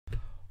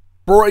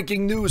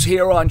Breaking news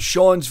here on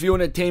Sean's View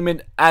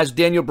Entertainment. As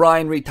Daniel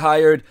Bryan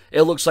retired,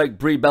 it looks like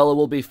Brie Bella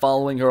will be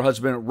following her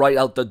husband right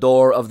out the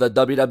door of the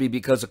WWE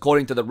because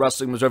according to the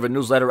Wrestling Observer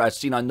newsletter as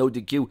seen on No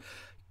DQ,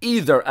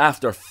 either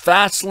after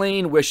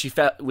Fastlane,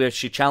 where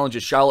she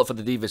challenges Charlotte for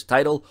the Divas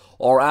title,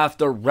 or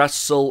after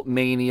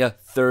WrestleMania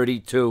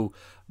 32,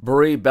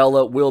 Brie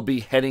Bella will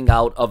be heading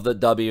out of the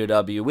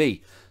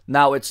WWE.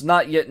 Now, it's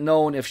not yet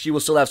known if she will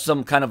still have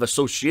some kind of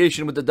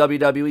association with the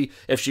WWE,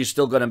 if she's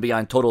still going to be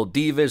on Total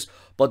Divas.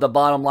 But the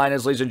bottom line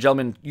is, ladies and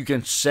gentlemen, you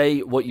can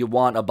say what you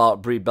want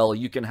about Brie Bella.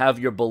 You can have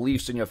your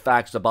beliefs and your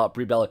facts about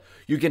Brie Bella.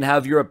 You can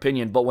have your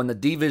opinion. But when the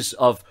Divas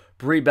of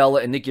Brie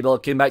Bella and Nikki Bella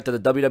came back to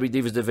the WWE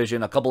Divas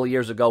division a couple of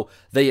years ago,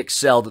 they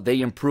excelled. They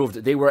improved.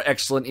 They were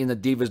excellent in the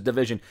Divas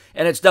division.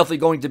 And it's definitely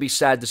going to be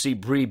sad to see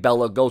Brie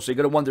Bella go. So you're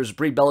going to wonder, is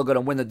Brie Bella going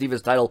to win the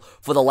Divas title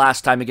for the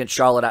last time against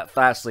Charlotte at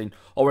Fastlane?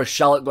 Or is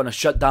Charlotte going to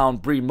shut down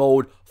Brie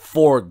mode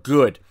for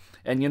good?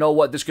 And you know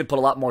what? This could put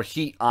a lot more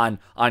heat on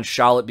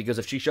Charlotte, because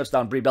if she shuts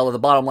down Brie Bella, the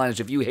bottom line is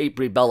if you hate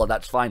Brie Bella,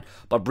 that's fine.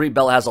 But Brie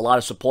Bella has a lot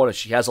of supporters.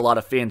 She has a lot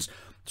of fans.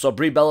 So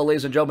Brie Bella,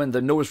 ladies and gentlemen,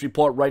 the newest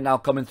report right now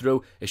coming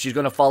through is she's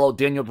going to follow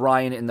Daniel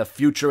Bryan in the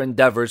future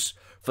endeavors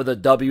for the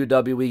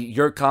WWE.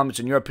 Your comments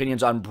and your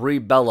opinions on Brie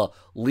Bella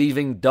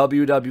leaving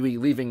WWE,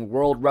 leaving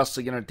World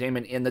Wrestling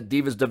Entertainment in the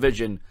Divas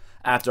division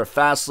after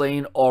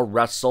Fastlane or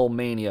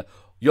WrestleMania.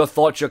 Your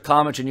thoughts, your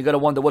comments, and you got to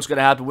wonder what's going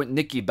to happen with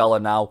Nikki Bella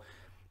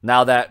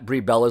now that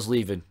Brie Bella's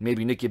leaving.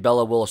 Maybe Nikki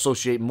Bella will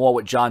associate more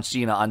with John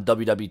Cena on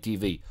WWE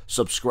TV.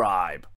 Subscribe.